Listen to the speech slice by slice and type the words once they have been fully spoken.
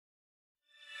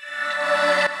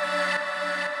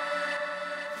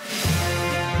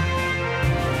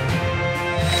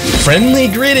Friendly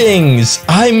greetings!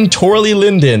 I'm Torley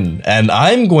Linden, and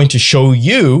I'm going to show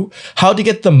you how to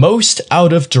get the most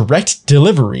out of direct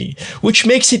delivery, which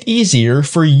makes it easier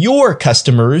for your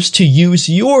customers to use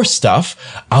your stuff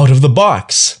out of the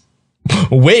box.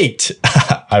 Wait,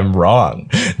 I'm wrong.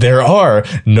 There are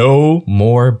no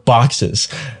more boxes.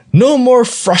 No more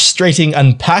frustrating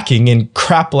unpacking and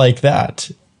crap like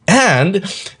that. And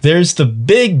there's the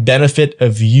big benefit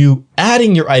of you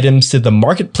adding your items to the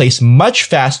marketplace much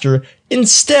faster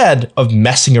instead of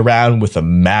messing around with a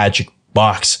magic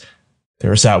box.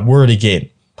 There's that word again.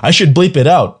 I should bleep it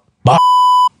out.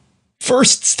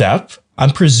 First step, I'm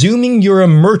presuming you're a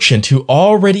merchant who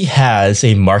already has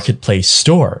a marketplace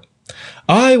store.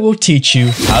 I will teach you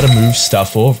how to move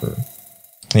stuff over.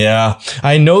 Yeah,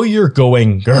 I know you're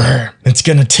going, grr, it's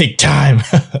gonna take time.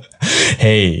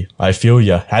 Hey, I feel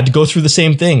ya. Had to go through the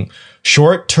same thing.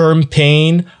 Short-term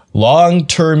pain,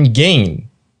 long-term gain.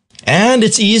 And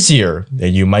it's easier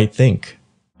than you might think.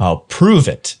 I'll prove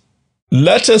it.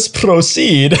 Let us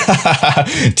proceed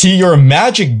to your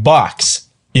magic box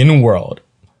in-world.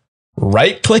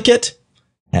 Right-click it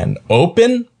and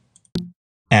open.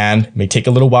 And it may take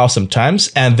a little while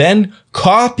sometimes. And then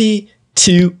copy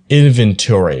to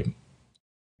inventory.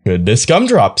 Goodness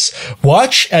gumdrops.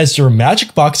 Watch as your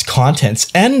magic box contents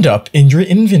end up in your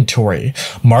inventory.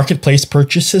 Marketplace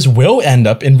purchases will end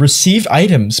up in received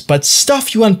items, but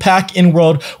stuff you unpack in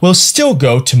world will still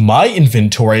go to my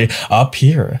inventory up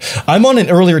here. I'm on an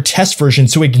earlier test version,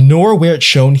 so ignore where it's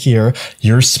shown here.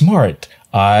 You're smart.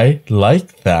 I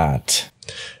like that.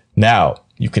 Now,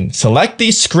 you can select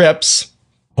these scripts,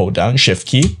 hold down Shift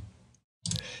key,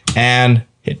 and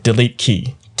hit delete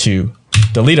key to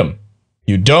delete them.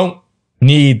 You don't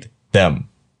need them.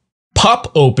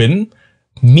 Pop open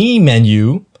Me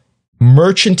menu,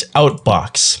 Merchant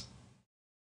Outbox.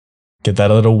 Give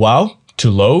that a little while to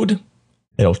load.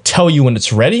 It'll tell you when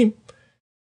it's ready.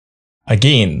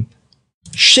 Again,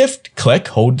 Shift click,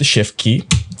 hold the Shift key,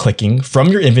 clicking from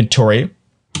your inventory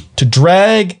to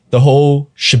drag the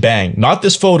whole shebang. Not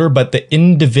this folder, but the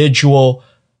individual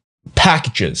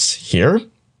packages here.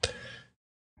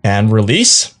 And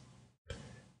release.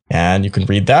 And you can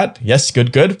read that. Yes,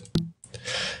 good, good.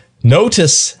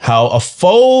 Notice how a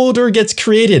folder gets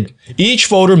created. Each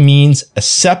folder means a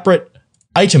separate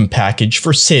item package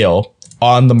for sale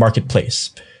on the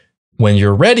marketplace. When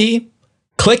you're ready,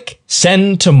 click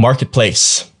Send to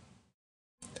Marketplace.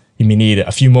 You may need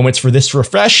a few moments for this to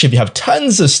refresh if you have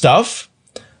tons of stuff,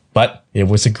 but it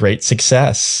was a great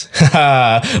success.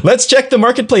 Let's check the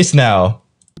marketplace now.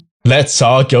 Let's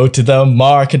all go to the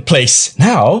marketplace.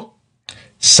 Now,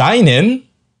 sign in,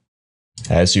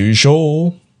 as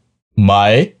usual,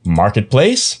 My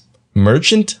Marketplace,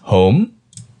 Merchant Home,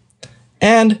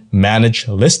 and Manage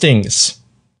Listings.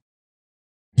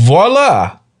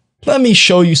 Voila! Let me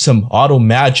show you some auto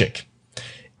magic.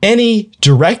 Any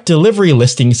direct delivery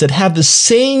listings that have the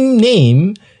same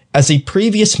name as a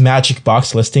previous magic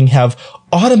box listing have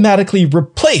automatically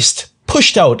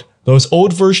pushed out those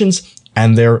old versions,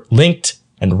 and they're linked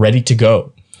and ready to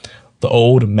go. The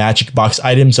old magic box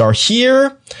items are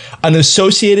here,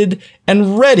 unassociated,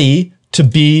 and ready to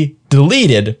be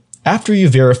deleted after you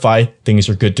verify things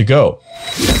are good to go.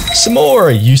 Some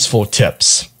more useful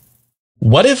tips.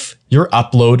 What if your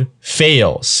upload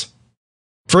fails?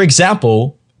 For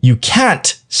example, you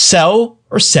can't sell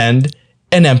or send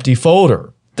an empty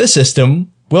folder. The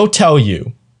system will tell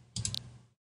you.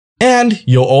 And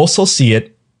you'll also see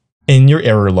it in your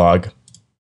error log.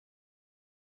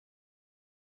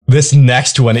 This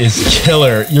next one is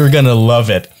killer. You're gonna love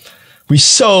it. We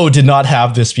so did not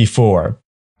have this before.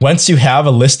 Once you have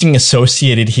a listing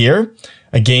associated here,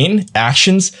 again,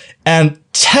 actions and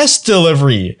test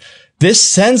delivery. This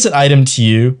sends an item to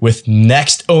you with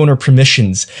next owner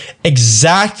permissions,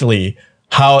 exactly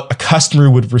how a customer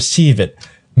would receive it.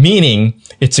 Meaning,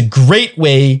 it's a great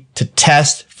way to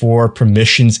test for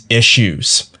permissions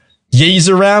issues.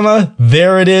 Yezerama,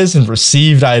 there it is in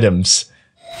received items.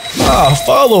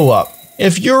 Follow up.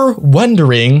 If you're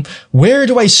wondering, where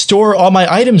do I store all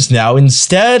my items now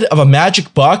instead of a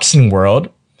magic box in world,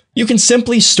 you can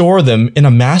simply store them in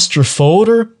a master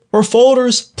folder or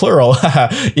folders, plural,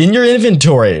 in your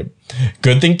inventory.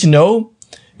 Good thing to know,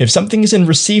 if something is in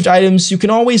received items, you can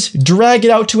always drag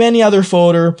it out to any other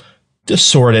folder to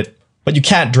sort it, but you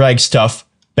can't drag stuff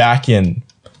back in.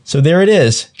 So there it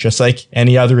is, just like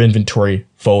any other inventory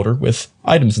folder with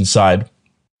items inside.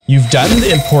 You've done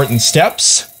the important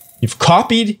steps. You've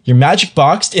copied your magic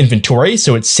box to inventory,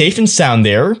 so it's safe and sound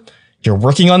there. You're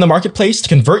working on the marketplace to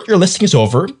convert your listings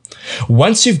over.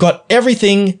 Once you've got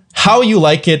everything how you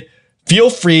like it,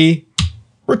 feel free,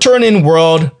 return in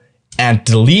world, and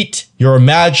delete your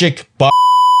magic box.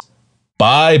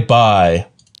 Bye-bye.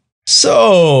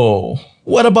 So,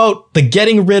 what about the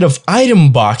getting rid of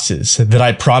item boxes that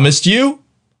I promised you?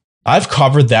 I've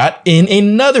covered that in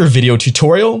another video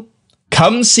tutorial.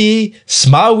 Come see,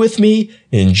 smile with me,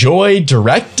 enjoy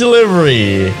direct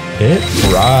delivery.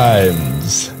 It rhymes.